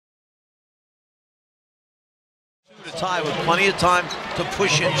tie with plenty of time to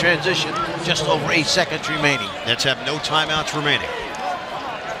push in transition. Just over 8 seconds remaining. Nets have no timeouts remaining.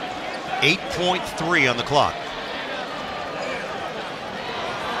 8.3 on the clock.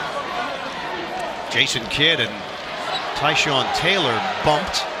 Jason Kidd and Tyrod Taylor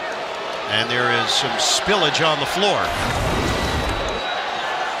bumped, and there is some spillage on the floor.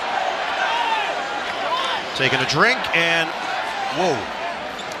 Taking a drink, and whoa.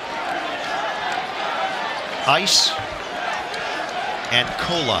 Ice and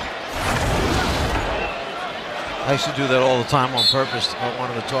cola. I used to do that all the time on purpose. I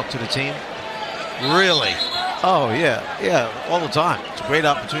wanted to talk to the team. Really? Oh, yeah, all the time. It's a great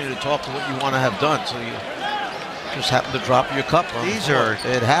opportunity to talk to what you want to have done. So you just happen to drop your cup on These the floor. are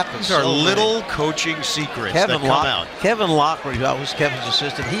it happens. These are so little coaching secrets that come out. Kevin Lockwood, I was Kevin's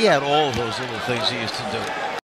assistant. He had all of those little things he used to do.